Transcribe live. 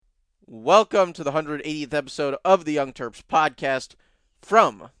Welcome to the 180th episode of the YoungTerps podcast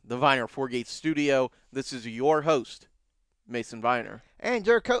from the Viner Four-Gate studio. This is your host, Mason Viner. And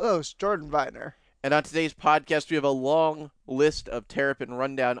your co-host, Jordan Viner. And on today's podcast, we have a long list of Terrapin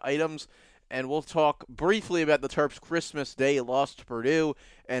rundown items, and we'll talk briefly about the Terps' Christmas Day loss to Purdue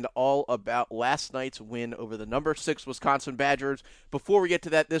and all about last night's win over the number 6 Wisconsin Badgers. Before we get to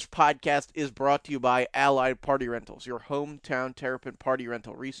that, this podcast is brought to you by Allied Party Rentals, your hometown Terrapin party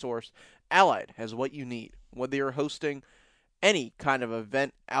rental resource. Allied has what you need. Whether you're hosting any kind of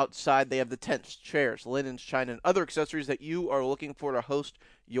event outside, they have the tents, chairs, linens, china, and other accessories that you are looking for to host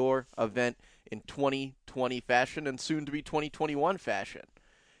your event in 2020 fashion and soon to be 2021 fashion.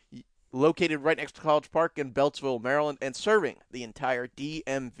 Located right next to College Park in Beltsville, Maryland, and serving the entire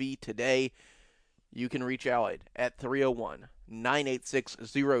DMV today, you can reach Allied at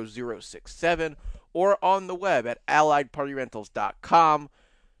 301-986-0067 or on the web at alliedpartyrentals.com.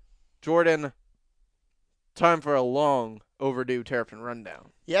 Jordan, time for a long overdue Terrapin rundown.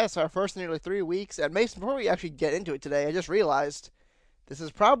 Yes, our first in nearly 3 weeks. And Mason, before we actually get into it today, I just realized this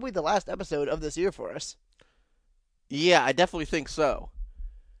is probably the last episode of this year for us. Yeah, I definitely think so.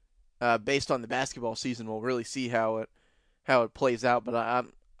 Based on the basketball season, we'll really see how it plays out. But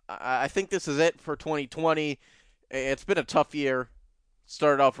I think this is it for 2020. It's been a tough year.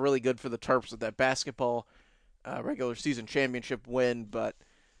 Started off really good for the Terps with that basketball regular season championship win, but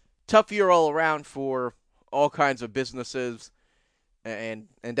tough year all around for all kinds of businesses, and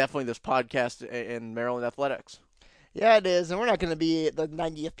definitely this podcast in Maryland athletics. Yeah, it is, and we're not going to be the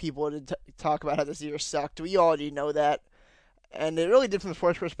 90th people to talk about how this year sucked. We already know that. And it really did from the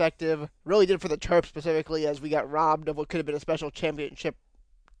sports perspective, really did for the Terps specifically, as we got robbed of what could have been a special championship,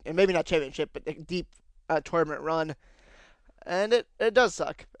 and maybe not championship, but a deep tournament run. And it does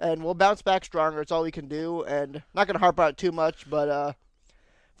suck. And we'll bounce back stronger. It's all we can do. And not going to harp on it too much, but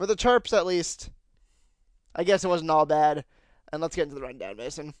for the Terps at least, I guess it wasn't all bad. And let's get into the rundown,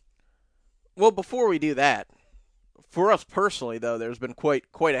 Mason. Well, before we do that, for us personally, though, there's been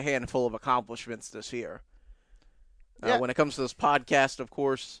quite a handful of accomplishments this year. Yeah. When it comes to this podcast, of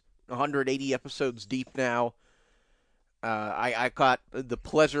course, 180 episodes deep now. I got the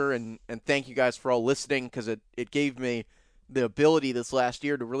pleasure, and thank you guys for all listening, because it gave me the ability this last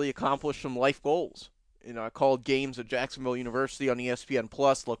year to really accomplish some life goals. You know, I called games at Jacksonville University on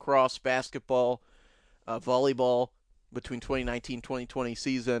ESPN+, lacrosse, basketball, volleyball between 2019-2020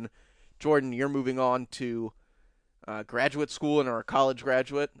 season. Jordan, you're moving on to graduate school and are a college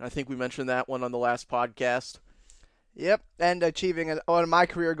graduate. I think we mentioned that one on the last podcast. Yep, and achieving one of my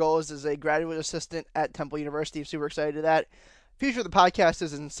career goals as a graduate assistant at Temple University. I'm super excited to that. Future of the podcast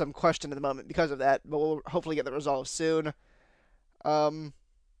is in some question at the moment because of that, but we'll hopefully get the resolve soon.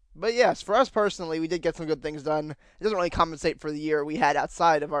 But yes, for us personally, we did get some good things done. It doesn't really compensate for the year we had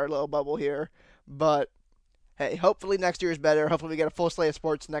outside of our little bubble here, but hey, hopefully next year is better. Hopefully we get a full slate of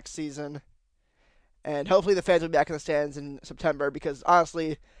sports next season, and hopefully the fans will be back in the stands in September, because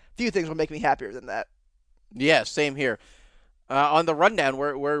honestly, few things will make me happier than that. Yeah, same here. On the rundown,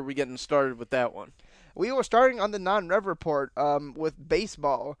 where are we getting started with that one? We were starting on the non-rev report with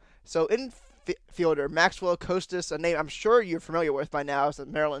baseball. So infielder Maxwell Costas, a name I'm sure you're familiar with by now as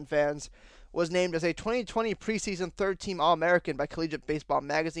Maryland fans, was named as a 2020 preseason third-team All-American by Collegiate Baseball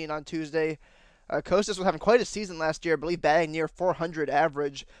Magazine on Tuesday. Costas was having quite a season last year, I believe batting near 400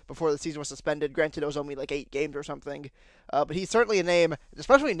 average before the season was suspended. Granted, it was only like 8 games or something. But he's certainly a name,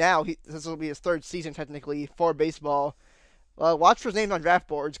 especially now. This will be his third season, technically, for baseball. Watch for his name on draft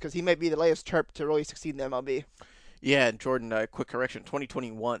boards, because he might be the latest Terp to really succeed in the MLB. Yeah, and Jordan, quick correction,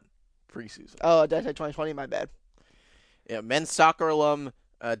 2021 preseason. Oh, did I say 2020? My bad. Yeah, men's soccer alum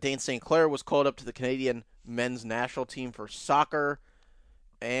Dane St. Clair was called up to the Canadian men's national team for soccer.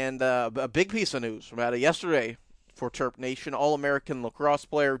 And a big piece of news from out of yesterday for Terp Nation. All-American lacrosse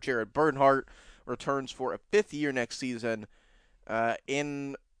player Jared Bernhardt returns for a 5th year next season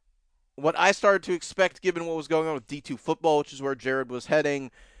in what I started to expect given what was going on with D2 football, which is where Jared was heading.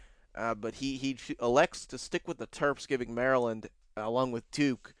 But he elects to stick with the Terps, giving Maryland, along with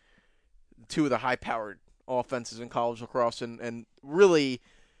Duke, 2 of the high-powered offenses in college lacrosse. And really,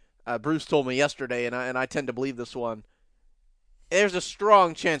 Bruce told me yesterday, and I tend to believe this one, there's a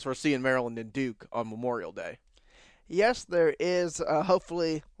strong chance we're seeing Maryland and Duke on Memorial Day. Yes, there is.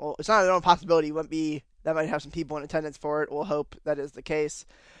 Hopefully, well, it's not an impossibility. That might have some people in attendance for it. We'll hope that is the case.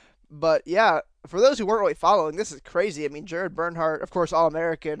 But yeah, for those who weren't really following, this is crazy. I mean, Jared Bernhardt, of course,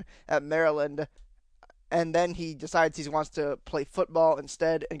 All-American at Maryland, and then he decides he wants to play football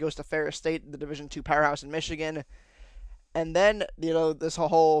instead and goes to Ferris State, the Division II powerhouse in Michigan. And then, this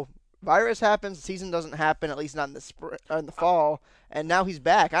whole virus happens, the season doesn't happen, at least not in the spring, in the fall, and now he's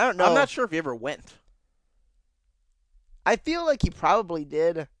back. I don't I'm not know. sure if he ever went. I feel like he probably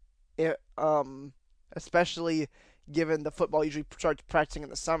did, it, especially given the football usually starts practicing in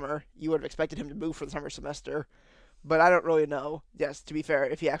the summer. You would have expected him to move for the summer semester, but I don't really know. Yes, to be fair,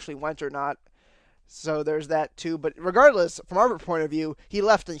 if he actually went or not. So there's that too. But regardless, from our point of view, he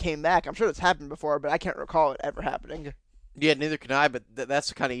left and came back. I'm sure that's happened before, but I can't recall it ever happening. Yeah, neither can I, but that's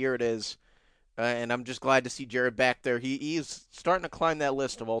the kind of year it is. And I'm just glad to see Jared back there. He's starting to climb that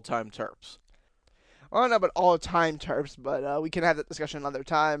list of all-time Terps. I don't know about all-time Terps, but we can have that discussion another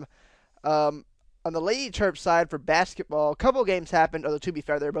time. Um, on the Lady Terps side for basketball, a couple games happened, although to be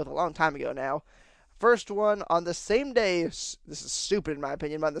fair, they're both a long time ago now. First one on the same day. This is stupid in my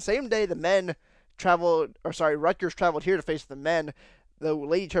opinion, but on the same day the men traveled, or sorry, Rutgers traveled here to face the men. The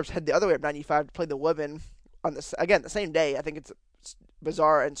Lady Terps head the other way up 95 to play the women on this again the same day. I think it's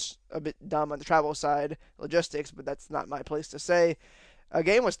bizarre and a bit dumb on the travel side logistics, but that's not my place to say. A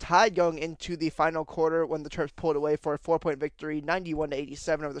game was tied going into the final quarter when the Terps pulled away for a 4-point victory,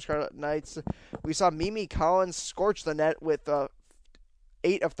 91-87 over the Scarlet Knights. We saw Mimi Collins scorch the net with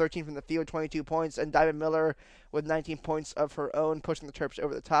 8 of 13 from the field, 22 points, and Diamond Miller with 19 points of her own, pushing the Terps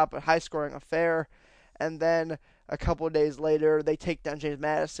over the top. A high-scoring affair. And then a couple of days later, they take down James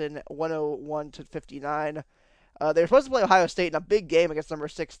Madison, 101-59. They were supposed to play Ohio State in a big game against number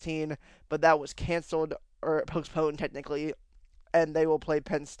 16, but that was canceled or postponed technically, and they will play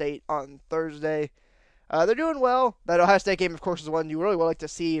Penn State on Thursday. They're doing well. That Ohio State game, of course, is one you really would like to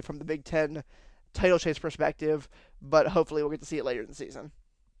see from the Big Ten title chase perspective, but hopefully we'll get to see it later in the season.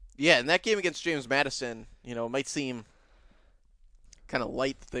 Yeah, and that game against James Madison, it might seem kind of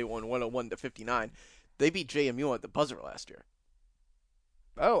light that they won 101-59. They beat JMU at the buzzer last year.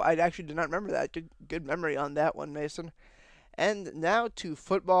 Oh, I actually did not remember that. Good memory on that one, Mason. And now to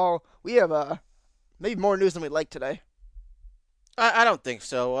football. We have maybe more news than we'd like today. I don't think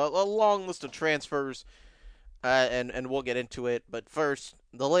so. A long list of transfers, and we'll get into it. But first,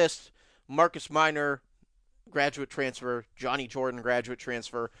 the list: Marcus Minor, graduate transfer; Johnny Jordan, graduate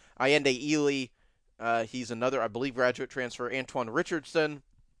transfer; Allende Ely, he's another, I believe, graduate transfer; Antoine Richardson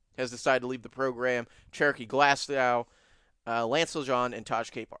has decided to leave the program; Cherokee Glasgow, Lance Lejean, and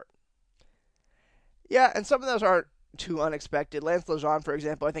Taj Capehart. Yeah, and some of those aren't too unexpected. Lance Lejean, for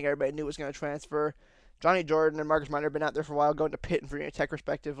example, I think everybody knew was going to transfer. Johnny Jordan and Marcus Minor have been out there for a while, going to Pitt and Virginia Tech,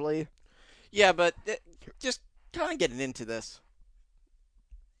 respectively. Yeah, but just kind of getting into this,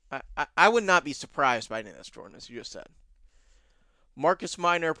 I would not be surprised by any of this, Jordan, as you just said. Marcus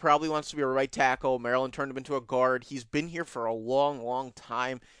Minor probably wants to be a right tackle. Maryland turned him into a guard. He's been here for a long, long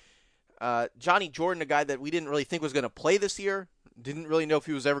time. Johnny Jordan, a guy that we didn't really think was going to play this year, didn't really know if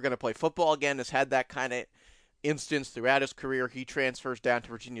he was ever going to play football again, has had that kind of instance throughout his career. He transfers down to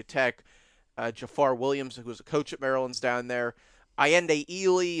Virginia Tech. Jafar Williams, who was a coach at Maryland's down there. Allende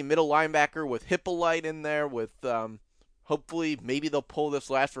Ely, middle linebacker with Hippolyte in there with hopefully maybe they'll pull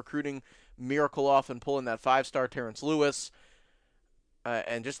this last recruiting miracle off and pull in that 5-star Terrence Lewis.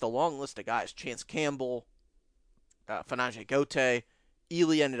 And just a long list of guys. Chance Campbell, Fanaje Gote.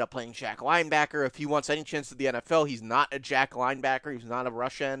 Ely ended up playing jack linebacker. If he wants any chance at the NFL, he's not a jack linebacker. He's not a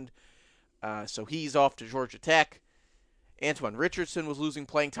rush end. So he's off to Georgia Tech. Antoine Richardson was losing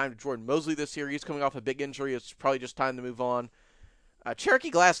playing time to Jordan Mosley this year. He's coming off a big injury. It's probably just time to move on.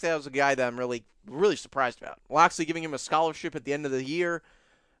 Cherokee Glasgow is a guy that I'm really, really surprised about. Loxley giving him a scholarship at the end of the year.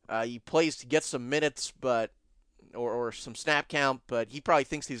 He plays to get some minutes, or some snap count, but he probably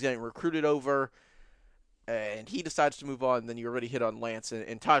thinks he's getting recruited over, and he decides to move on. And then you already hit on Lance,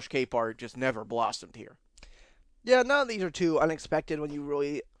 and Taj Capehart just never blossomed here. Yeah, none of these are too unexpected when you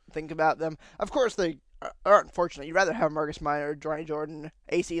really think about them. Of course, they are unfortunate. You'd rather have Marcus Minor, Johnny Jordan,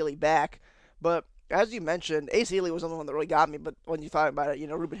 Ace Ely back, but as you mentioned, Ace Ely was the one that really got me. But when you thought about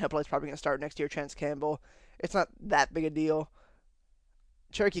it, Ruben Hippolyte's probably going to start next year. Chance Campbell, it's not that big a deal.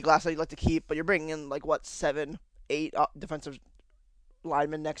 Cherokee Glasgow you'd like to keep, but you're bringing in 7, 8 defensive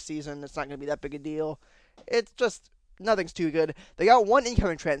linemen next season. It's not going to be that big a deal. It's just nothing's too good. They got one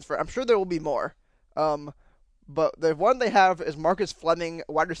incoming transfer. I'm sure there will be more. But the one they have is Marcus Fleming,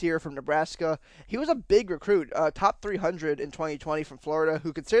 a wide receiver from Nebraska. He was a big recruit, top 300 in 2020 from Florida,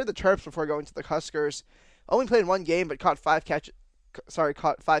 who considered the Terps before going to the Huskers. Only played in one game, but caught 5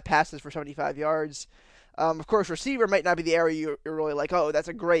 passes for 75 yards. Of course, receiver might not be the area you're really like, oh, that's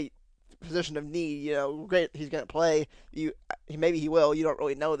a great position of need. Great, he's going to play. Maybe he will. You don't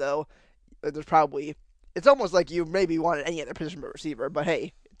really know though. It's almost like you maybe wanted any other position but receiver. But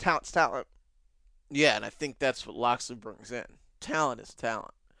hey, talent's talent. Yeah, and I think that's what Loxley brings in. Talent is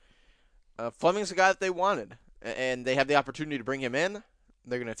talent. Fleming's the guy that they wanted, and they have the opportunity to bring him in.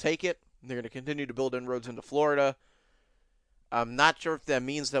 They're going to take it. They're going to continue to build inroads into Florida. I'm not sure if that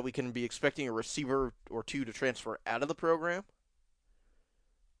means that we can be expecting a receiver or two to transfer out of the program,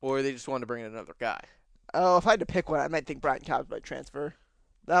 or they just want to bring in another guy. Oh, if I had to pick one, I might think Brian Cobbs might transfer.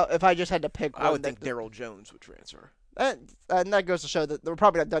 Now, if I just had to pick I one, would think Daryl Jones would transfer. and that goes to show that we're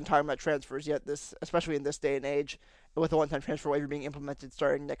probably not done talking about transfers yet. This, especially in this day and age, with a one-time transfer waiver being implemented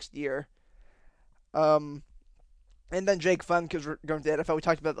starting next year. Um, and then Jake Funk, because we're going to the NFL. We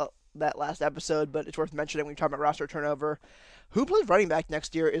talked about that last episode, but it's worth mentioning when we talk about roster turnover. Who plays running back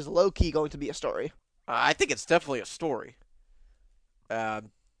next year is low-key going to be a story. I think it's definitely a story.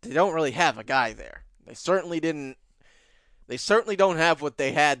 They don't really have a guy there. They certainly didn't. They certainly don't have what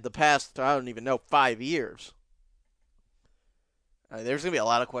they had the past, I don't even know, 5 years. There's going to be a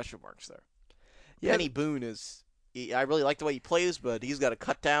lot of question marks there. Yeah. Penny Boone I really like the way he plays, but he's got to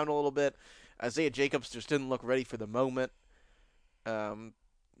cut down a little bit. Isaiah Jacobs just didn't look ready for the moment.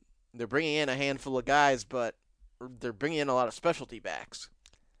 They're bringing in a handful of guys, but they're bringing in a lot of specialty backs.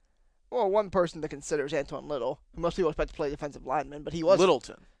 Well, one person to consider is Antoine Little, who most people expect to play defensive lineman, but he was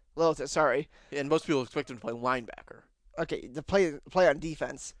Littleton. Sorry. And most people expect him to play linebacker. Okay, to play on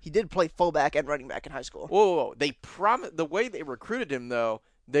defense. He did play fullback and running back in high school. Whoa. The way they recruited him, though,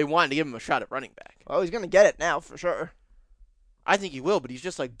 they wanted to give him a shot at running back. Oh, he's going to get it now for sure. I think he will, but he's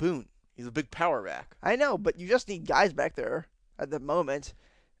just like Boone. He's a big power back. I know, but you just need guys back there at the moment.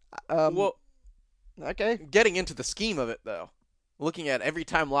 Okay. Getting into the scheme of it, though, looking at every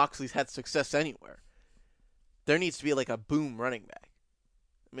time Loxley's had success anywhere, there needs to be like a boom running back.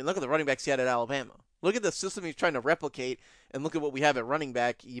 I mean, look at the running backs he had at Alabama. Look at the system he's trying to replicate, and look at what we have at running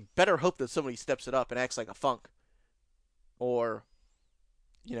back. You better hope that somebody steps it up and acts like a Funk, or,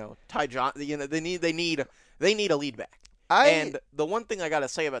 Ty John. They need a lead back. And the one thing I got to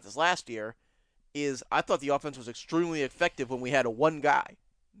say about this last year is I thought the offense was extremely effective when we had a one guy,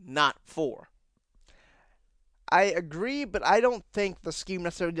 not four. I agree, but I don't think the scheme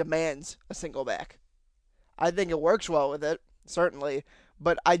necessarily demands a single back. I think it works well with it, certainly,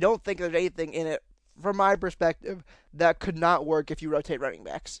 but I don't think there's anything in it, from my perspective, that could not work if you rotate running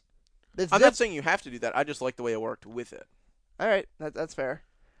backs. I'm not saying you have to do that. I just like the way it worked with it. All right, that's fair.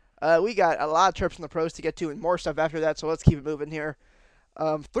 We got a lot of Terps in the pros to get to and more stuff after that, so let's keep it moving here.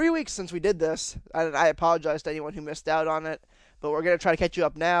 3 weeks since we did this, and I apologize to anyone who missed out on it, but we're going to try to catch you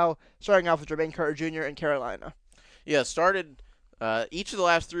up now, starting off with Jermaine Carter Jr. in Carolina. Yeah, started each of the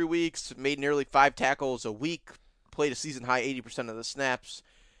last 3 weeks, made nearly 5 tackles a week, played a season-high 80% of the snaps.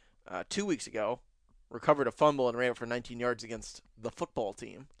 2 weeks ago, recovered a fumble and ran it for 19 yards against the football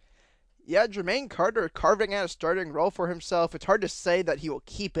team. Yeah, Jermaine Carter carving out a starting role for himself. It's hard to say that he will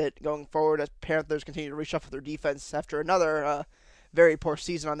keep it going forward as Panthers continue to reshuffle their defense after another very poor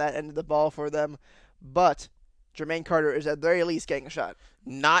season on that end of the ball for them. But Jermaine Carter is at the very least getting a shot.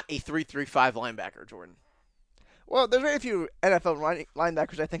 Not a 3-3-5 linebacker, Jordan. Well, there's very few NFL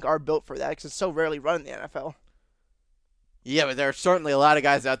linebackers I think are built for that because it's so rarely run in the NFL. Yeah, but there are certainly a lot of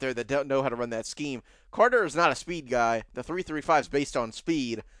guys out there that don't know how to run that scheme. Carter is not a speed guy. The 3-3-5 is based on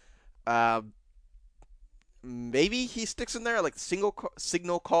speed. Maybe he sticks in there like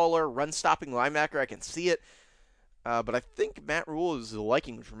signal caller, run-stopping linebacker. I can see it. But I think Matt Rule is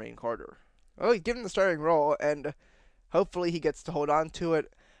liking Jermaine Carter. Well, he's given the starting role, and hopefully he gets to hold on to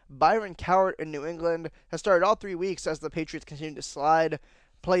it. Byron Cowart in New England has started all 3 weeks as the Patriots continue to slide.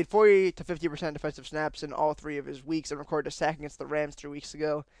 Played 40 to 50% defensive snaps in all 3 of his weeks and recorded a sack against the Rams 3 weeks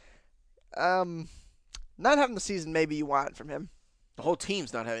ago. Not having the season maybe you want from him. The whole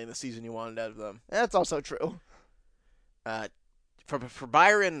team's not having the season you wanted out of them. That's also true. For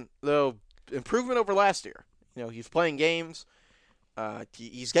Byron, though, improvement over last year. He's playing games.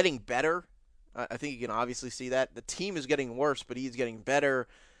 He's getting better. I think you can obviously see that. The team is getting worse, but he's getting better.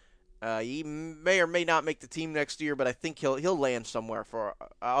 He may or may not make the team next year, but I think he'll land somewhere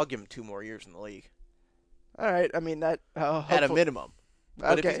I'll give him 2 more years in the league. All right. I mean, that at a minimum.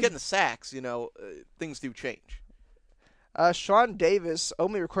 But okay. if he's getting the sacks, things do change. Sean Davis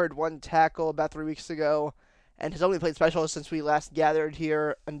only recorded 1 tackle about 3 weeks ago, and has only played specialist since we last gathered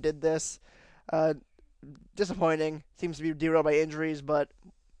here and did this. Disappointing. Seems to be derailed by injuries, but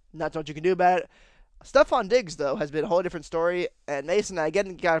not what you can do about it. Stephon Diggs, though, has been a whole different story. And Mason, I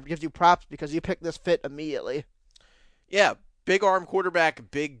again got to give you props because you picked this fit immediately. Yeah, big arm quarterback,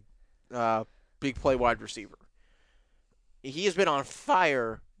 big play wide receiver. He has been on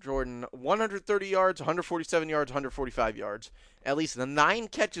fire, Jordan. 130 yards, 147 yards, 145 yards. At least 9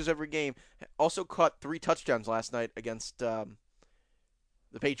 catches every game. Also caught 3 touchdowns last night against the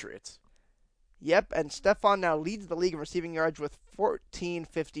Patriots. Yep, and Stephon now leads the league in receiving yards with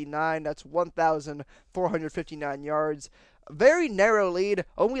 1,459. That's 1,459 yards. Very narrow lead,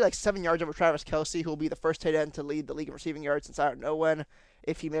 only like 7 yards over Travis Kelce, who will be the first tight end to lead the league in receiving yards since I don't know when,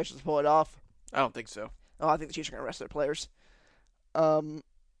 if he manages to pull it off. I don't think so. Oh, I think the Chiefs are going to rest their players.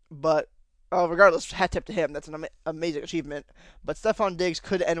 But regardless, hat tip to him. That's an amazing achievement. But Stephon Diggs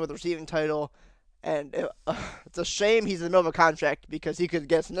could end with a receiving title, and it's a shame he's in the middle of a contract because he could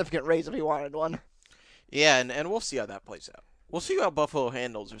get a significant raise if he wanted one. Yeah, and we'll see how that plays out. We'll see how Buffalo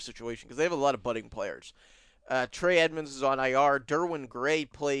handles their situation because they have a lot of budding players. Trey Edmonds is on IR. Derwin Gray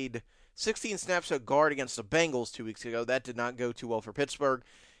played 16 snaps at guard against the Bengals 2 weeks ago. That did not go too well for Pittsburgh.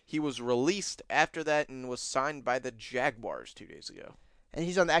 He was released after that and was signed by the Jaguars 2 days ago. And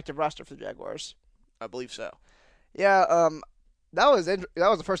he's on the active roster for the Jaguars. I believe so. Yeah, that was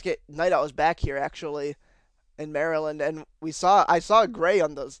the first night I was back here actually in Maryland, and I saw Gray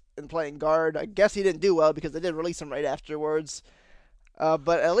on those and playing guard. I guess he didn't do well because they did release him right afterwards.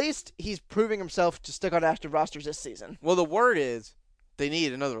 But at least he's proving himself to stick on active rosters this season. Well, the word is they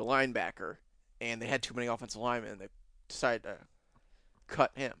need another linebacker, and they had too many offensive linemen, and they decided to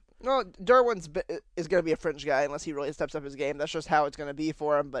cut him. No, Derwin's is going to be a fringe guy unless he really steps up his game. That's just how it's going to be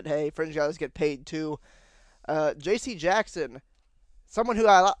for him. But hey, fringe guys get paid too. J.C. Jackson, someone who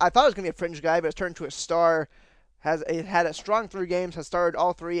I thought was going to be a fringe guy, but has turned to a star, had a strong 3 games, has started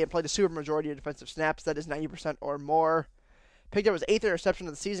all 3, and played a super majority of defensive snaps. That is 90% or more. Picked up his 8th interception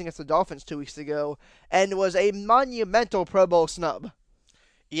of the season against the Dolphins 2 weeks ago, and was a monumental Pro Bowl snub.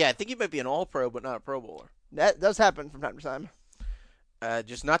 Yeah, I think he might be an All-Pro, but not a Pro Bowler. That does happen from time to time.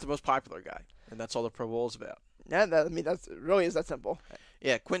 Just not the most popular guy, and that's all the Pro Bowl is about. Yeah, that's really is that simple.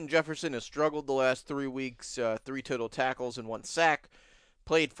 Yeah, Quentin Jefferson has struggled the last 3 weeks, 3 total tackles and 1 sack.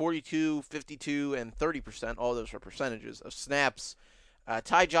 Played 42, 52, and 30%, all those are percentages, of snaps.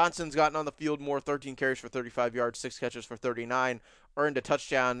 Ty Johnson's gotten on the field more, 13 carries for 35 yards, 6 catches for 39, earned a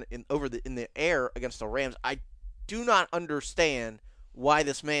touchdown in the air against the Rams. I do not understand why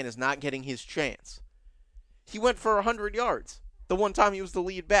this man is not getting his chance. He went for 100 yards the one time he was the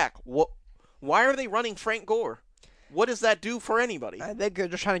lead back. Why are they running Frank Gore? What does that do for anybody? I think they're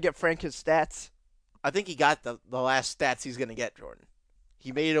just trying to get Frank his stats. I think he got the last stats he's going to get, Jordan.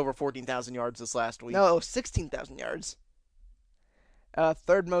 He made it over 14,000 yards this last week. No, 16,000 yards.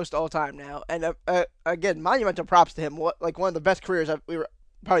 Third most all time now, and again, monumental props to him. One of the best careers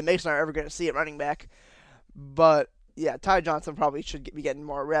probably Mason and I are ever going to see at running back. But yeah, Ty Johnson probably should be getting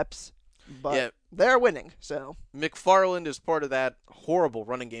more reps. But yeah, they're winning. So McFarland is part of that horrible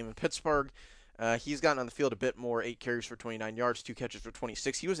running game in Pittsburgh. He's gotten on the field a bit more, 8 carries for 29 yards, 2 catches for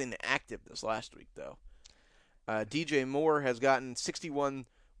 26. He was inactive this last week though. DJ Moore has gotten 61,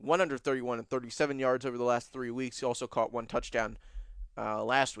 131, and 37 yards over the last 3 weeks. He also caught 1 touchdown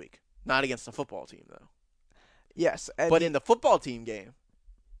last week. Not against the football team, though. Yes. But in the football team game,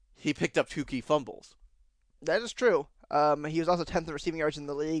 he picked up 2 key fumbles. That is true. He was also 10th in receiving yards in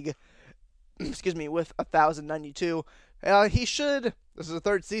the league, with 1,092. He should, this is the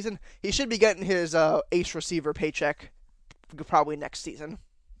 3rd season, he should be getting his ace receiver paycheck probably next season.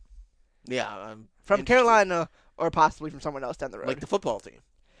 Yeah. From Carolina or possibly from someone else down the road. Like the football team.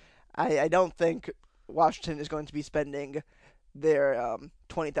 I don't think Washington is going to be spending their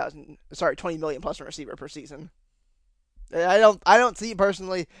 20 million plus on receiver per season. I don't see it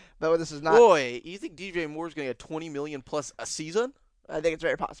personally, but this is not. Boy, you think DJ Moore's going to get 20 million plus a season? I think it's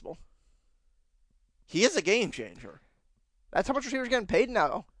very possible. He is a game changer. That's how much receivers getting paid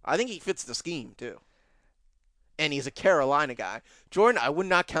now. I think he fits the scheme too. And he's a Carolina guy. Jordan, I would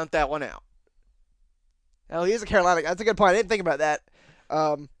not count that one out. Oh, he is a Carolina guy. That's a good point. I didn't think about that.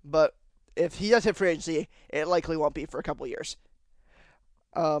 But if he does hit free agency, it likely won't be for a couple years.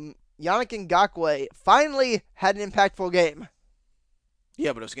 Yannick Ngakoue finally had an impactful game.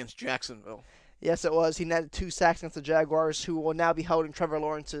 Yeah, but it was against Jacksonville. Yes, it was. He netted 2 sacks against the Jaguars, who will now be holding Trevor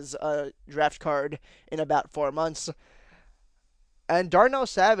Lawrence's draft card in about 4 months. And Darnell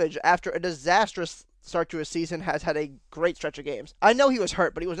Savage, after a disastrous start to his season, has had a great stretch of games. I know he was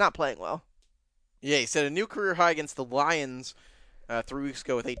hurt, but he was not playing well. Yeah, he set a new career high against the Lions 3 weeks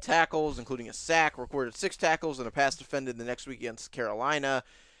ago with 8 tackles, including a sack, recorded 6 tackles, and a pass defended the next week against Carolina,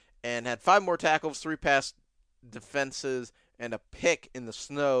 and had 5 more tackles, 3 pass defenses, and a pick in the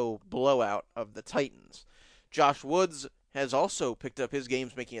snow blowout of the Titans. Josh Woods has also picked up his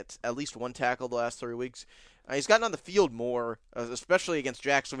games, making it at least 1 tackle the last 3 weeks. He's gotten on the field more, especially against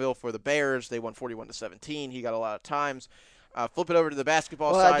Jacksonville for the Bears. They won 41-17. He got a lot of times. Flip it over to the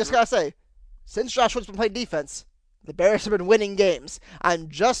basketball side. I just got to say, since Josh Woods has been playing defense, the Bears have been winning games. I'm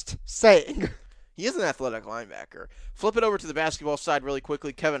just saying. He is an athletic linebacker. Flip it over to the basketball side really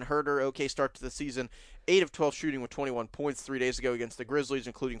quickly. Kevin Huerter, okay start to the season. 8 of 12 shooting with 21 points 3 days ago against the Grizzlies,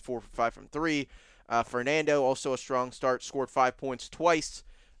 including 4 for 5 from 3. Fernando, also a strong start, scored 5 points twice.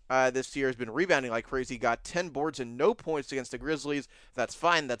 This year has been rebounding like crazy. Got 10 boards and no points against the Grizzlies. That's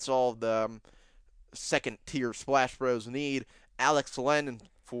fine. That's all the second-tier Splash Bros need. Alex Len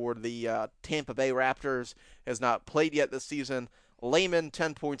for the Tampa Bay Raptors has not played yet this season. Layman,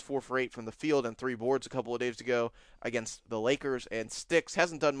 10 points, 4 for 8 from the field, and 3 boards a couple of days ago against the Lakers. And Sticks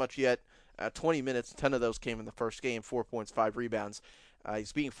hasn't done much yet. 20 minutes, 10 of those came in the first game, 4 points, 5 rebounds.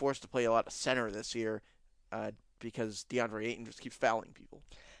 He's being forced to play a lot of center this year because DeAndre Ayton just keeps fouling people.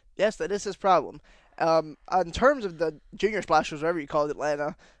 Yes, that is his problem. In terms of the junior splashers, whatever you call it,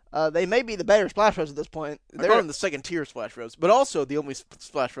 Atlanta, they may be the better splash bros at this point. They're calling them the second-tier Splash Bros, but also the only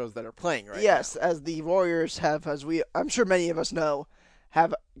Splash Bros that are playing right yes, now. as the Warriors have, I'm sure many of us know,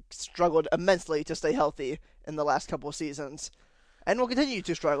 have struggled immensely to stay healthy in the last couple of seasons, and will continue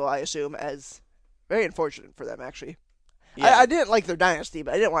to struggle, I assume, as very unfortunate for them, actually. Yeah. I didn't like their dynasty,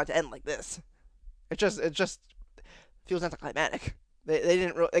 but I didn't want it to end like this. It just feels anticlimactic.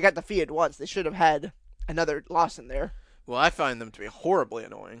 They got defeated once. They should have had another loss in there. Well, I find them to be horribly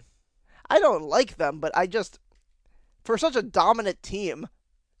annoying. I don't like them, but for such a dominant team,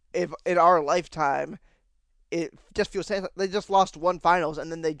 if in our lifetime, it just feels they just lost one finals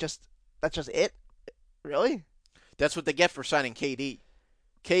and then that's just it. Really? That's what they get for signing KD.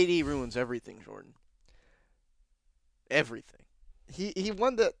 KD ruins everything, Jordan. Everything. He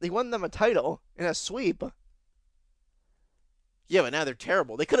won them a title in a sweep. Yeah, but now they're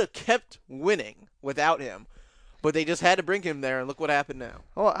terrible. They could have kept winning without him, but they just had to bring him there, and look what happened now.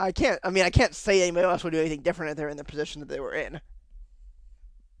 Well, I can't say anybody else would do anything different if they're in the position that they were in.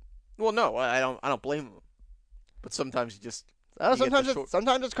 Well, no, I don't blame them. But sometimes you just sometimes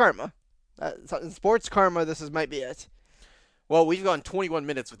it's karma. In sports karma, might be it. Well, we've gone 21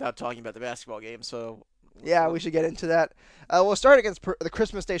 minutes without talking about the basketball game, so yeah, we should get into that. We'll start against the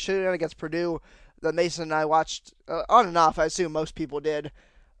Christmas Day showdown against Purdue that Mason and I watched on and off. I assume most people did.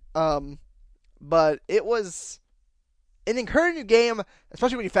 But it was an encouraging game,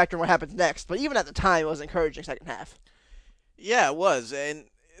 especially when you factor in what happens next. But even at the time, it was an encouraging second half. Yeah, it was. And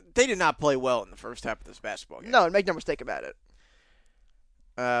they did not play well in the first half of this basketball game. No, and make no mistake about it.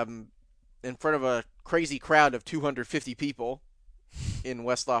 In front of a crazy crowd of 250 people in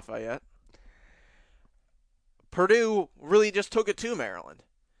West Lafayette. Purdue really just took it to Maryland.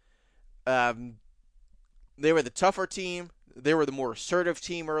 They were the tougher team. They were the more assertive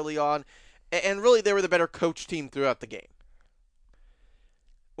team early on. And really, they were the better coach team throughout the game.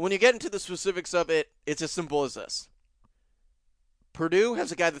 When you get into the specifics of it, it's as simple as this. Purdue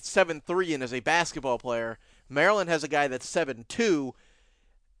has a guy that's 7'3" and is a basketball player. Maryland has a guy that's 7'2"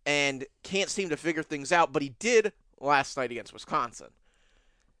 and can't seem to figure things out, but he did last night against Wisconsin.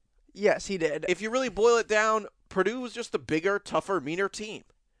 Yes, he did. If you really boil it down, Purdue was just a bigger, tougher, meaner team.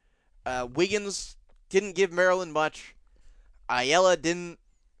 Wiggins didn't give Maryland much. Ayala didn't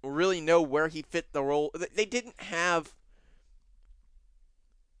really know where he fit the role. They didn't have,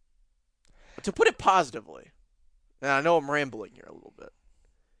 to put it positively, and I know I'm rambling here a little bit,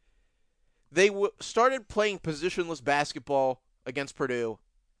 they started playing positionless basketball against Purdue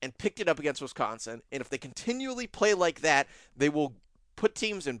and picked it up against Wisconsin. And if they continually play like that, they will put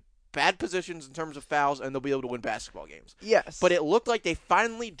teams in bad positions in terms of fouls, and they'll be able to win basketball games. Yes. But it looked like they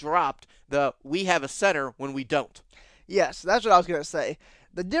finally dropped the we have a center when we don't. Yes, that's what I was going to say.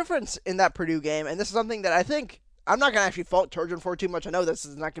 The difference in that Purdue game, and this is something that I think I'm not going to actually fault Turgeon for too much. I know this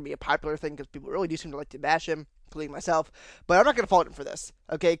is not going to be a popular thing because people really do seem to like to bash him, including myself. But I'm not going to fault him for this,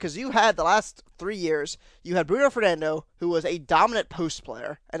 okay? Because you had the last 3 years, you had Bruno Fernando, who was a dominant post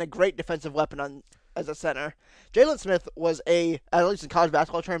player and a great defensive weapon as a center. Jalen Smith was at least in college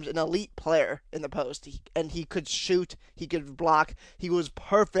basketball terms, an elite player in the post. He could shoot, he could block. He was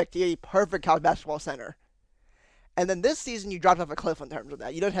perfect. He had a perfect college basketball center. And then this season, you dropped off a cliff in terms of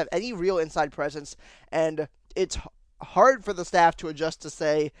that. You don't have any real inside presence, and it's hard for the staff to adjust to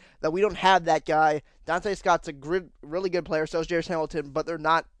say that we don't have that guy. Dante Scott's a really good player, so is Jairus Hamilton, but they're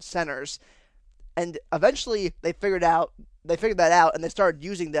not centers. And eventually, they figured that out, and they started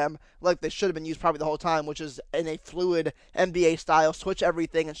using them like they should have been used probably the whole time, which is in a fluid NBA style, switch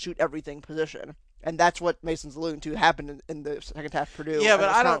everything and shoot everything position. And that's what Mason's alluding to happened in the second half of Purdue. Yeah, but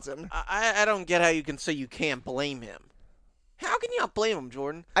Wisconsin. I don't get how you can say you can't blame him. How can you not blame him,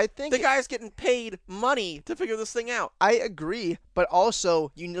 Jordan? I think the guy's getting paid money to figure this thing out. I agree, but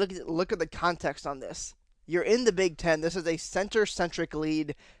also you look at the context on this. You're in the Big Ten. This is a center-centric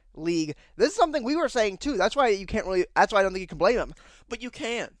league. This is something we were saying too. That's why you can't really. That's why I don't think you can blame him. But you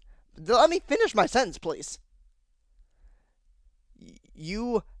can. Let me finish my sentence, please.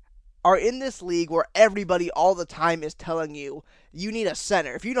 You are in this league where everybody all the time is telling you you need a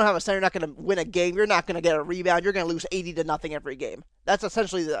center. If you don't have a center, you're not going to win a game. You're not going to get a rebound. You're going to lose 80-0 every game. That's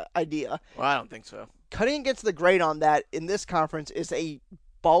essentially the idea. Well, I don't think so. Cutting against the grain on that in this conference is a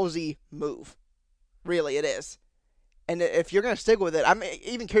ballsy move. Really, it is. And if you're going to stick with it, I'm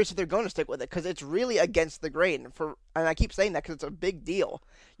even curious if they're going to stick with it because it's really against the grain. And I keep saying that because it's a big deal.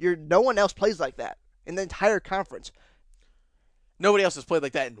 No one else plays like that in the entire conference. Nobody else has played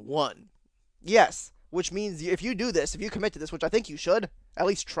like that in one. Yes, which means if you do this, if you commit to this, which I think you should, at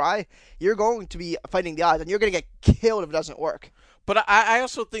least try, you're going to be fighting the odds, and you're going to get killed if it doesn't work. But I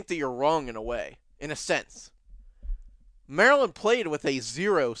also think that you're wrong in a way, in a sense. Maryland played with a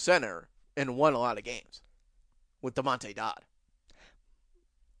 0 center and won a lot of games with DeMonte Dodd.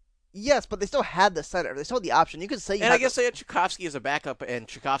 Yes, but they still had the center. They still had the option. You could say And I guess they had Tchaikovsky as a backup, and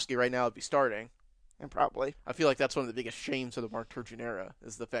Tchaikovsky right now would be starting. And probably. I feel like that's one of the biggest shames of the Mark Turgeon era,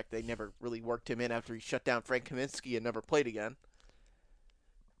 is the fact they never really worked him in after he shut down Frank Kaminsky and never played again.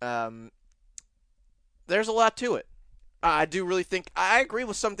 There's a lot to it. I do really think I agree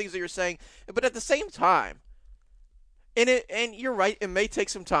with some things that you're saying, but at the same time, and you're right, it may take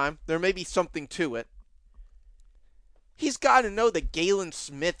some time. There may be something to it. He's got to know that Galen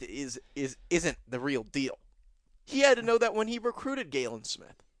Smith isn't the real deal. He had to know that when he recruited Galen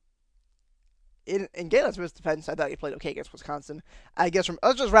Smith. In Galen Smith's defense, I thought he played okay against Wisconsin. I guess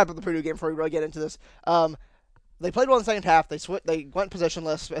let's just wrap up the Purdue game before we really get into this. They played well in the second half. They went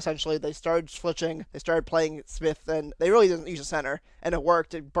positionless, essentially. They started switching. They started playing Smith, and they really didn't use a center, and it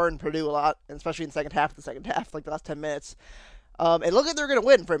worked. It burned Purdue a lot, and especially in the second half, like the last 10 minutes. It looked like they were going to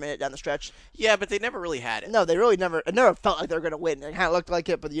win for a minute down the stretch. Yeah, but they never really had it. No, they really never. It never felt like they were going to win. It kind of looked like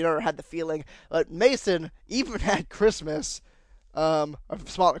it, but you never had the feeling. But Mason, even at Christmas, a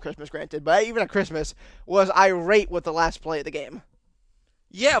smaller Christmas, granted, but even at Christmas, was irate with the last play of the game.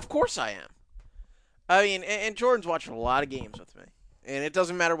 Yeah, of course I am. I mean, and Jordan's watching a lot of games with me, and it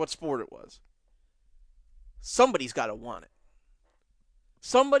doesn't matter what sport it was. Somebody's got to want it.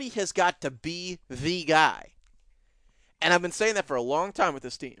 Somebody has got to be the guy. And I've been saying that for a long time with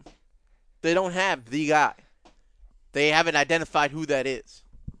this team. They don't have the guy. They haven't identified who that is.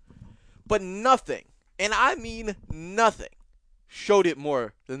 But nothing, and I mean nothing, showed it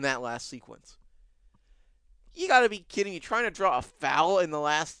more than that last sequence. You got to be kidding me. Trying to draw a foul on the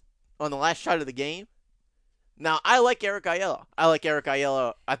last shot of the game? Now, I like Eric Ayala.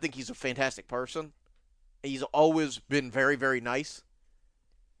 I think he's a fantastic person. He's always been very, very nice.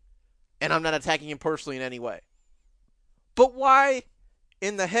 And I'm not attacking him personally in any way. But why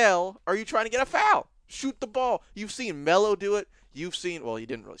in the hell are you trying to get a foul? Shoot the ball. You've seen Melo do it. You didn't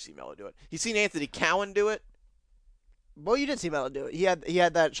really see Melo do it. You've seen Anthony Cowan do it. Well, you did see Melo do it. He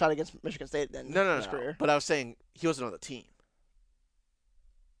had that shot against Michigan State in his career. But I was saying he wasn't on the team.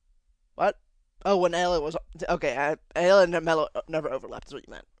 What? Oh, when Ayala was... Okay, Ayala and Melo never overlapped is what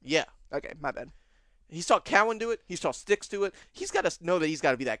you meant. Yeah. Okay, my bad. He saw Cowan do it. He saw Sticks do it. He's got to know that he's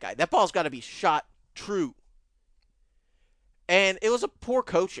got to be that guy. That ball's got to be shot true. And it was a poor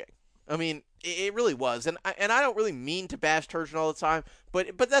coaching. I mean, it really was. And I don't really mean to bash Turgeon all the time,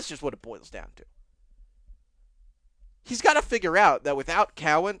 but that's just what it boils down to. He's got to figure out that without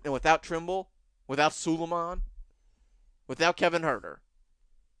Cowan and without Trimble, without Suleiman, without Kevin Huerter,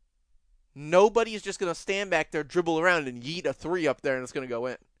 nobody's just going to stand back there, dribble around, and yeet a three up there, and it's going to go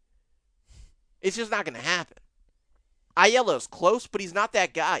in. It's just not going to happen. Ayala's close, but he's not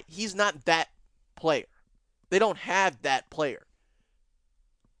that guy. He's not that player. They don't have that player.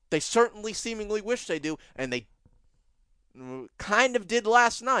 They certainly seemingly wish they do, and they kind of did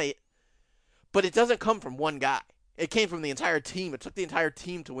last night, but it doesn't come from one guy. It came from the entire team. It took the entire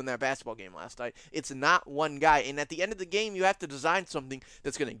team to win that basketball game last night. It's not one guy. And at the end of the game, you have to design something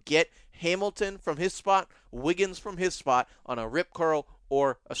that's going to get Hamilton from his spot, Wiggins from his spot on a rip curl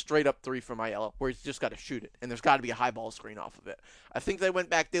or a straight-up three from Ayala, where he's just got to shoot it. And there's got to be a high ball screen off of it. I think they went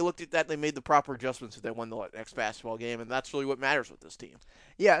back, they looked at that, they made the proper adjustments, and they won the next basketball game, and that's really what matters with this team.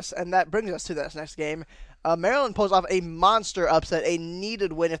 Yes, and that brings us to this next game. Maryland pulls off a monster upset, a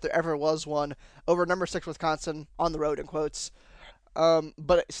needed win if there ever was one, over number 6 Wisconsin, on the road, in quotes.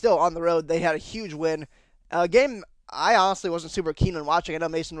 But still, on the road, they had a huge win. A game I honestly wasn't super keen on watching. I know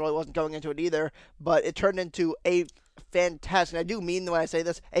Mason really wasn't going into it either, but it turned into a fantastic, and I do mean when I say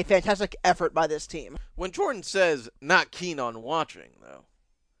this, a fantastic effort by this team. When Jordan says not keen on watching, though,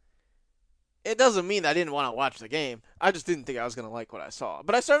 it doesn't mean I didn't want to watch the game. I just didn't think I was going to like what I saw.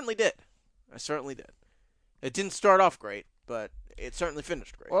 But I certainly did. It didn't start off great, but it certainly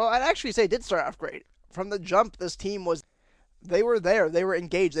finished great. Well, I'd actually say it did start off great. From the jump, this team they were there. They were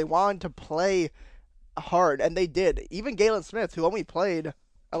engaged. They wanted to play hard, and they did. Even Galen Smith, who only played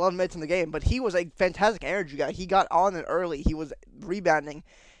 11 minutes in the game, but he was a fantastic energy guy. He got on it early. He was rebounding.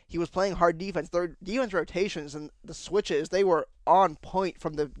 He was playing hard defense. Their defense rotations and the switches, they were on point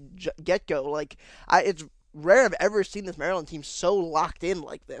from the get-go. It's rare I've ever seen this Maryland team so locked in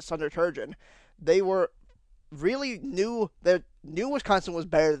like this under Turgeon. They were really knew Wisconsin was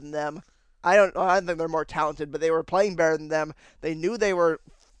better than them. I don't think they're more talented, but they were playing better than them. They knew they were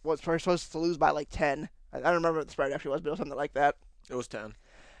supposed to lose by like 10. I don't remember what the spread actually was, but it was something like that. It was 10.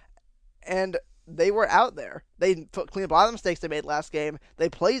 And they were out there. They cleaned up a lot of the mistakes they made last game. They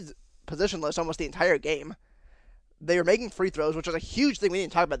played positionless almost the entire game. They were making free throws, which was a huge thing. We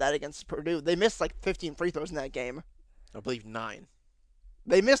didn't talk about that against Purdue. They missed like 15 free throws in that game. I believe 9.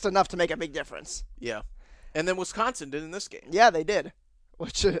 They missed enough to make a big difference. Yeah. And then Wisconsin did in this game. Yeah, they did.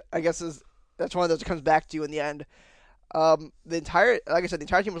 Which I guess that's one of those that comes back to you in the end. The entire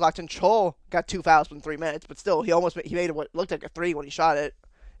team was locked in. Chol got 2 fouls in 3 minutes, but still, he made what looked like a 3 when he shot it.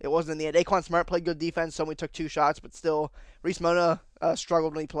 It wasn't in the end. Aquan Smart played good defense, so only took 2 shots, but still, Reese Mona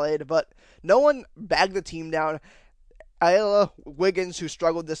struggled when he played. But no one bagged the team down. Ayala Wiggins, who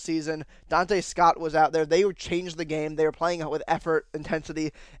struggled this season, Dante Scott was out there. They changed the game. They were playing with effort,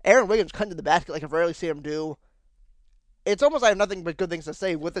 intensity. Aaron Wiggins cutting to the basket like I've rarely seen him do. It's almost I have nothing but good things to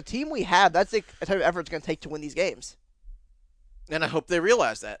say. With the team we have, that's the type of effort it's going to take to win these games. And I hope they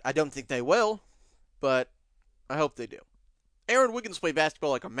realize that. I don't think they will, but I hope they do. Aaron Wiggins played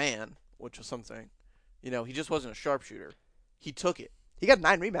basketball like a man, which was something. He just wasn't a sharpshooter. He took it. He got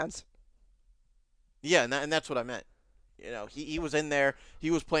 9 rebounds. Yeah, and that's what I meant. He was in there.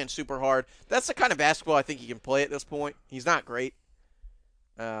 He was playing super hard. That's the kind of basketball I think he can play at this point. He's not great.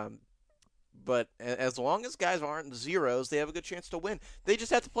 But as long as guys aren't zeros, they have a good chance to win. They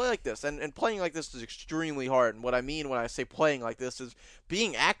just have to play like this. And playing like this is extremely hard. And what I mean when I say playing like this is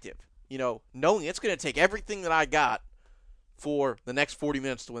being active. Knowing it's going to take everything that I got for the next 40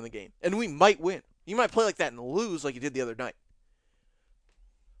 minutes to win the game. And we might win. You might play like that and lose like you did the other night.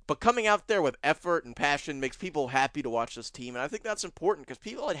 But coming out there with effort and passion makes people happy to watch this team. And I think that's important because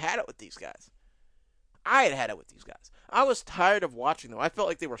people had it with these guys. I had it with these guys. I was tired of watching them. I felt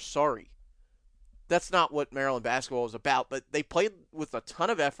like they were sorry. That's not what Maryland basketball is about. But they played with a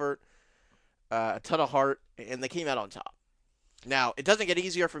ton of effort, a ton of heart, and they came out on top. Now, it doesn't get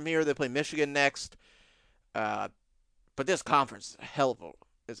easier from here. They play Michigan next. But this conference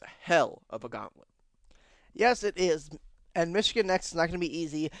is a hell of a gauntlet. Yes, it is. And Michigan next is not going to be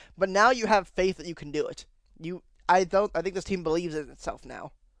easy, but now you have faith that you can do it. I think this team believes in itself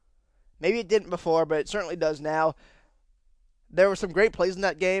now. Maybe it didn't before, but it certainly does now. There were some great plays in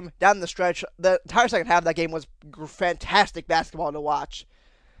that game. Down the stretch, the entire second half of that game was fantastic basketball to watch.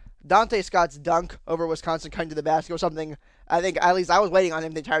 Dante Scott's dunk over Wisconsin cutting to the basket was something I think at least I was waiting on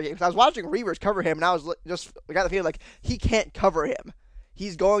him the entire game. Because I was watching Reavers cover him, and I got the feeling like he can't cover him.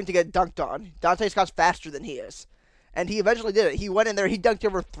 He's going to get dunked on. Dante Scott's faster than he is. And he eventually did it. He went in there. He dunked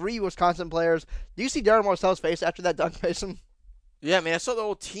over 3 Wisconsin players. Do you see Darren Marcel's face after that dunk, Mason? Yeah, man, I saw the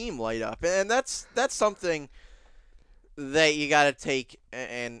whole team light up, and that's something that you got to take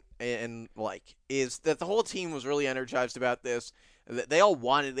and is that the whole team was really energized about this. They all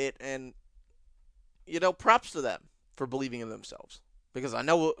wanted it, and props to them for believing in themselves because I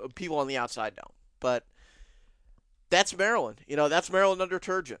know people on the outside don't, but that's Maryland. That's Maryland under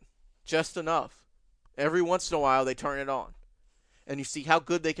Turgeon, just enough. Every once in a while, they turn it on. And you see how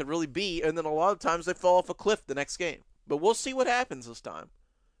good they can really be, and then a lot of times they fall off a cliff the next game. But we'll see what happens this time.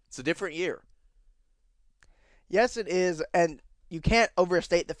 It's a different year. Yes, it is, and you can't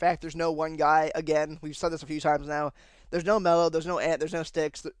overstate the fact there's no one guy. Again, we've said this a few times now. There's no Mello, there's no Ant, there's no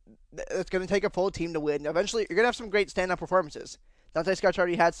Sticks. It's going to take a full team to win. Eventually, you're going to have some great stand-up performances. Dante Scott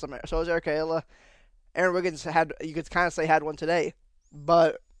already had some. So was Eric Ayala. Aaron Wiggins you could kind of say, had one today.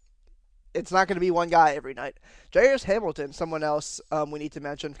 But it's not going to be one guy every night. Jairus Hamilton, someone else we need to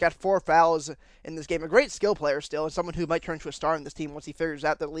mention, got 4 fouls in this game. A great skill player still, and someone who might turn into a star in this team once he figures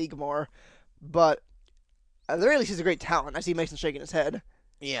out the league more. But at the very least, he's a great talent. I see Mason shaking his head.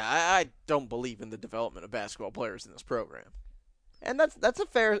 Yeah, I don't believe in the development of basketball players in this program. And that's a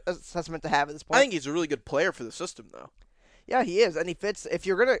fair assessment to have at this point. I think he's a really good player for the system, though. Yeah, he is, and he fits.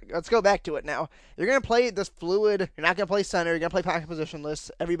 Let's go back to it now. You're gonna play this fluid. You're not gonna play center. You're gonna play pocket positionless.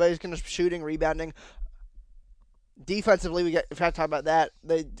 Everybody's gonna be shooting, rebounding. Defensively, we have to talk about that.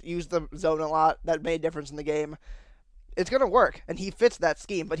 They use the zone a lot. That made a difference in the game. It's gonna work, and he fits that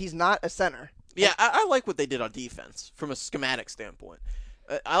scheme. But he's not a center. Yeah, I like what they did on defense from a schematic standpoint.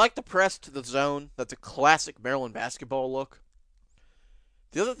 I like the press to the zone. That's a classic Maryland basketball look.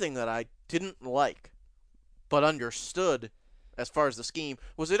 The other thing that I didn't like, but understood as far as the scheme,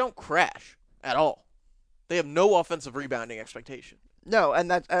 was they don't crash at all. They have no offensive rebounding expectation. No, and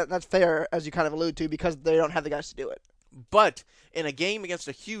that's fair, as you kind of allude to, because they don't have the guys to do it. But in a game against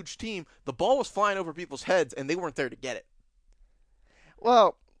a huge team, the ball was flying over people's heads, and they weren't there to get it.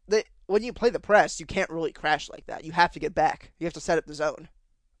 Well, when you play the press, you can't really crash like that. You have to get back. You have to set up the zone.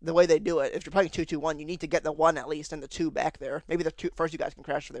 The way they do it, if you're playing 2-2-1, you need to get the 1 at least and the 2 back there. Maybe the first two guys can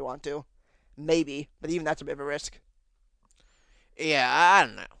crash if they want to. Maybe, but even that's a bit of a risk. Yeah, I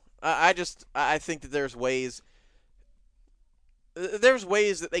don't know. I think that there's ways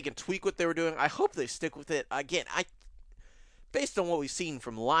that they can tweak what they were doing. I hope they stick with it. Again, based on what we've seen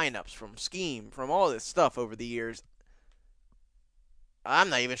from lineups, from scheme, from all this stuff over the years,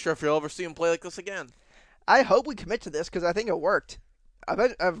 I'm not even sure if you'll ever see them play like this again. I hope we commit to this because I think it worked. I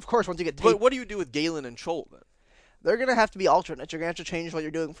bet, of course, once you get tape, But what do you do with Galen and Chol then? they're going to have to be alternates. You're going to have to change what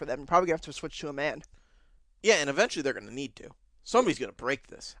you're doing for them. You're probably going to have to switch to a man. Yeah, and eventually they're going to need to. Somebody's going to break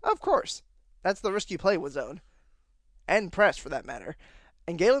this. Of course. That's the risk you play with zone. And press, for that matter.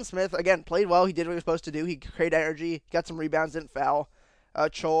 And Galen Smith, again, played well. He did what he was supposed to do. He created energy, got some rebounds, didn't foul.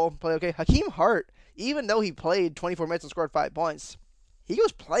 Chol played okay. Hakeem Hart, even though he played 24 minutes and scored 5 points, he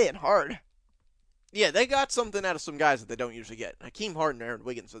was playing hard. Yeah, they got something out of some guys that they don't usually get. Hakeem Hart and Aaron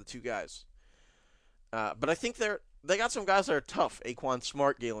Wiggins are the two guys. But I think they got some guys that are tough. Aquan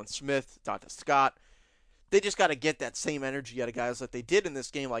Smart, Galen Smith, Dante Scott. They just got to get that same energy out of guys that they did in this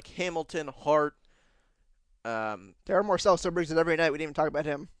game, like Hamilton, Hart. Darren Marcel still brings it every night. We didn't even talk about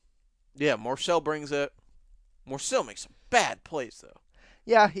him. Yeah, Marcel brings it. Marcel makes some bad plays, though.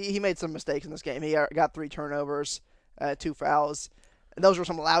 Yeah, he made some mistakes in this game. He got 3 turnovers, 2 fouls. And those were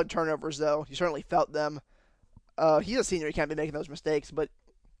some loud turnovers, though. You certainly felt them. He's a senior. He can't be making those mistakes, but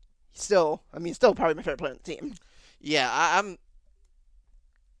still probably my favorite player on the team. Yeah,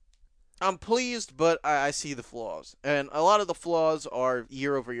 I'm pleased, but I see the flaws. And a lot of the flaws are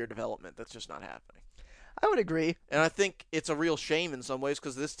year-over-year development. That's just not happening. I would agree. And I think it's a real shame in some ways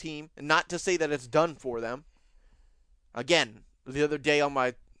because this team, and not to say that it's done for them. Again, the other day on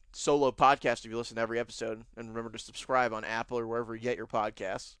my solo podcast, if you listen to every episode, and remember to subscribe on Apple or wherever you get your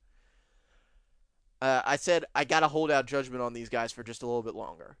podcasts, I said I got to hold out judgment on these guys for just a little bit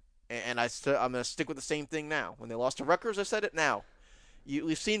longer. And I'm going to stick with the same thing now. When they lost to Rutgers, I said it now.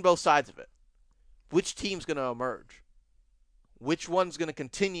 We've seen both sides of it. Which team's going to emerge? Which one's going to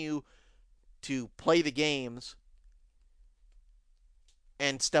continue to play the games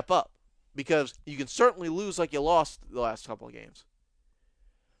and step up? Because you can certainly lose like you lost the last couple of games.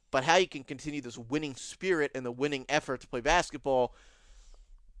 But how you can continue this winning spirit and the winning effort to play basketball,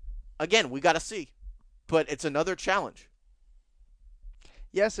 again, we got to see. But it's another challenge.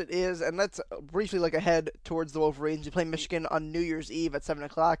 Yes, it is. And let's briefly look ahead towards the Wolverines. You play Michigan on New Year's Eve at 7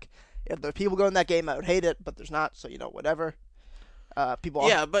 o'clock. If there are people going that game, I would hate it, but there's not, so, whatever.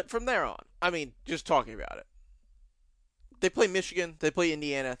 Yeah, but from there on, just talking about it. They play Michigan, they play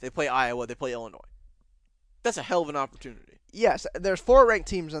Indiana, they play Iowa, they play Illinois. That's a hell of an opportunity. Yes, there's 4 ranked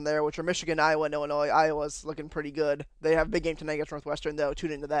teams in there, which are Michigan, Iowa, and Illinois. Iowa's looking pretty good. They have a big game tonight against Northwestern, though.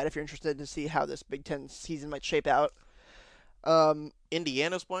 Tune into that if you're interested to see how this Big Ten season might shape out.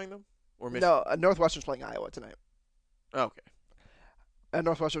 Indiana's playing them? Or Michigan? No, Northwestern's playing Iowa tonight. Okay.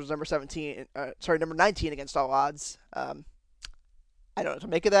 Northwestern's number 19 against all odds. I don't know what to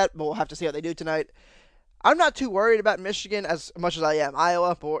make of that, but we'll have to see how they do tonight. I'm not too worried about Michigan as much as I am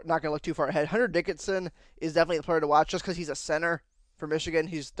Iowa, but we're not going to look too far ahead. Hunter Dickinson is definitely the player to watch just because he's a center for Michigan.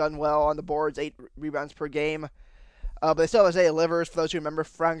 He's done well on the boards, 8 rebounds per game. But they still have Isaiah Livers, for those who remember,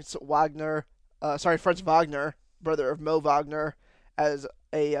 Franz Wagner, brother of Mo Wagner, as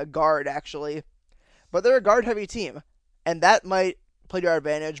a guard, actually. But they're a guard-heavy team, and that might play to our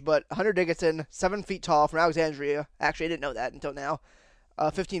advantage. But Hunter Dickinson, 7 feet tall from Alexandria. Actually, I didn't know that until now.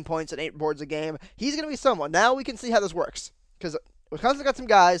 15 points and 8 boards a game. He's going to be someone. Now we can see how this works. Because Wisconsin got some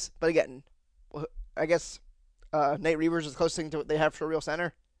guys, but again, I guess Nate Reavers is the closest thing to what they have for a real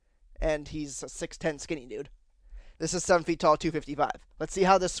center. And he's a 6'10 skinny dude. This is 7 feet tall, 255. Let's see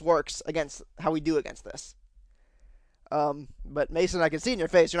how this works against how we do against this. But Mason, I can see in your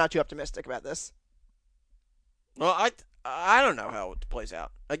face you're not too optimistic about this. Well, I don't know how it plays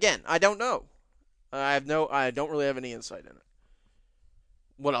out. Again, I don't know. I don't really have any insight in it.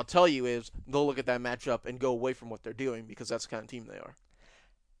 What I'll tell you is they'll look at that matchup and go away from what they're doing because that's the kind of team they are.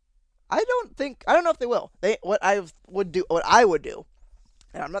 I don't know if they will. What I would do,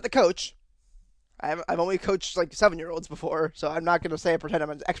 and I'm not the coach. I've only coached like 7-year-olds before, so I'm not going to pretend I'm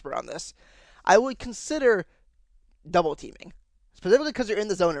an expert on this. I would consider double teaming, specifically because you're in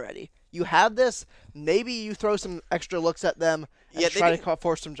the zone already. You have this. Maybe you throw some extra looks at them and try to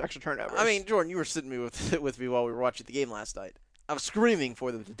force some extra turnovers. Jordan, you were sitting with me while we were watching the game last night. I was screaming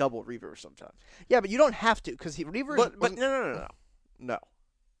for them to double Reavers sometimes. Yeah, but you don't have to because Reavers. But no. No.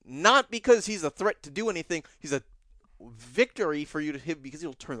 Not because he's a threat to do anything. He's a victory for you to hit because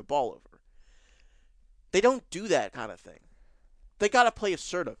he'll turn the ball over. They don't do that kind of thing. They got to play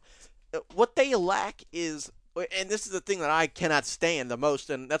assertive. What they lack is, and this is the thing that I cannot stand the most,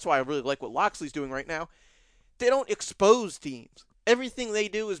 and that's why I really like what Loxley's doing right now, they don't expose teams. Everything they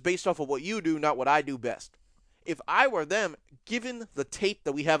do is based off of what you do, not what I do best. If I were them, given the tape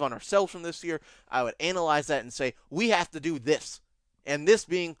that we have on ourselves from this year, I would analyze that and say, we have to do this. And this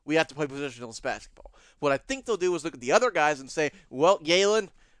being, we have to play positionless basketball. What I think they'll do is look at the other guys and say, well, Galen,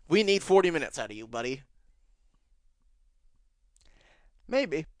 we need 40 minutes out of you, buddy.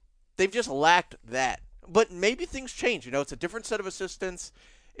 Maybe. They've just lacked that. But maybe things change. It's a different set of assistants.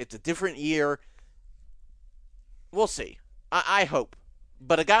 It's a different year. We'll see. I hope.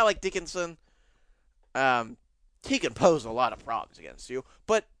 But a guy like Dickinson, he can pose a lot of problems against you.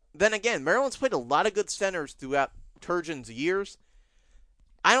 But then again, Maryland's played a lot of good centers throughout Turgeon's years.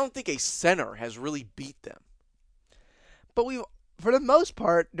 I don't think a center has really beat them. But for the most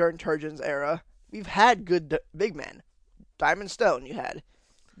part, during Turgeon's era, we've had good big men. Diamond Stone, you had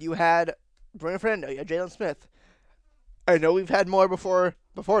Bruno Fernando, you had Jalen Smith. I know we've had more before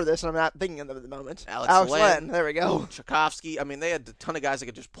this, and I'm not thinking of them at the moment. Alex Len, there we go. Tchaikovsky. I mean, they had a ton of guys that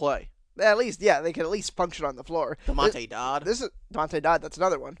could just play. At least, they could at least function on the floor. DeMonte Dodd. This is DeMonte Dodd. That's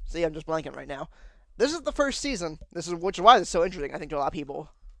another one. See, I'm just blanking right now. This is the first season. Which is why this is so interesting, I think, to a lot of people.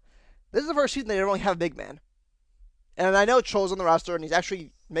 This is the first season they don't really have a big man. And I know Troll's on the roster, and he's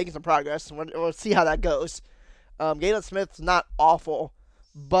actually making some progress, and we'll see how that goes. Galen Smith's not awful,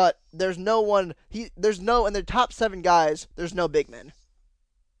 but there's no one. In the top 7 guys, there's no big men,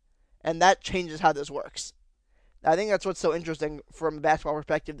 and that changes how this works. I think that's what's so interesting from a basketball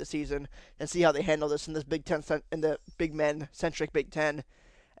perspective this season, and see how they handle this in this Big Ten, in the big men centric Big Ten,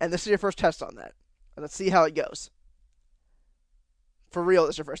 and this is your first test on that, and let's see how it goes. For real,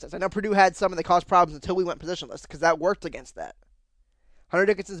 this is your first test. I know Purdue had some, and they caused problems until we went positionless, because that worked against that. Hunter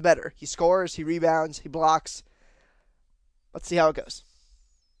Dickinson's better. He scores, he rebounds, he blocks. Let's see how it goes.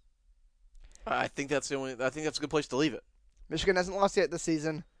 I think that's a good place to leave it. Michigan hasn't lost yet this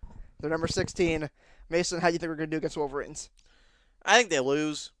season. They're number 16. Mason, how do you think we're going to do against Wolverines? I think they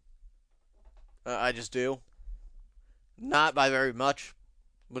lose. I just do. Not by very much,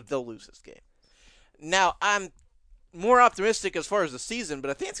 but they'll lose this game. Now, I'm more optimistic as far as the season,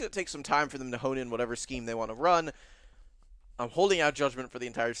 but I think it's going to take some time for them to hone in whatever scheme they want to run. I'm holding out judgment for the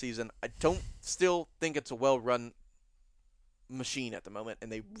entire season. I don't still think it's a well-run machine at the moment, and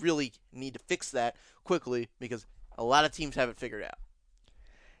they really need to fix that quickly because a lot of teams have it figured out.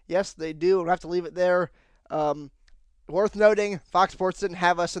 Yes, they do. We'll have to leave it there. Worth noting, Fox Sports didn't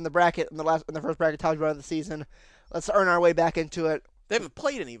have us in the bracket in the first bracket college run of the season. Let's earn our way back into it. They haven't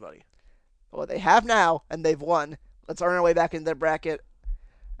played anybody. Well, they have now, and they've won. Let's earn our way back into their bracket,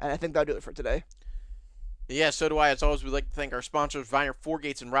 and I think that'll do it for today. Yeah, so do I. As always, we'd like to thank our sponsors, Viner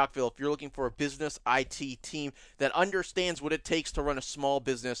Forgates in Rockville. If you're looking for a business IT team that understands what it takes to run a small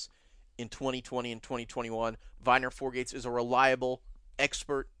business in 2020 and 2021, Viner Forgates is a reliable,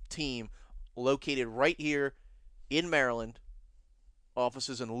 expert team located right here in Maryland.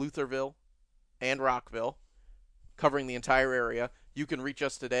 Offices in Lutherville and Rockville, covering the entire area. You can reach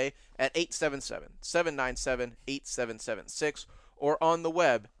us today at 877-797-8776 or on the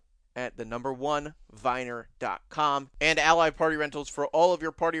web at the1viner.com. And Allied Party Rentals for all of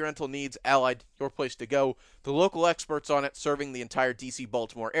your party rental needs. Allied, your place to go. The local experts on it, serving the entire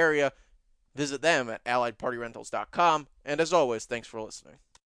DC-Baltimore area. Visit them at alliedpartyrentals.com. And as always, thanks for listening.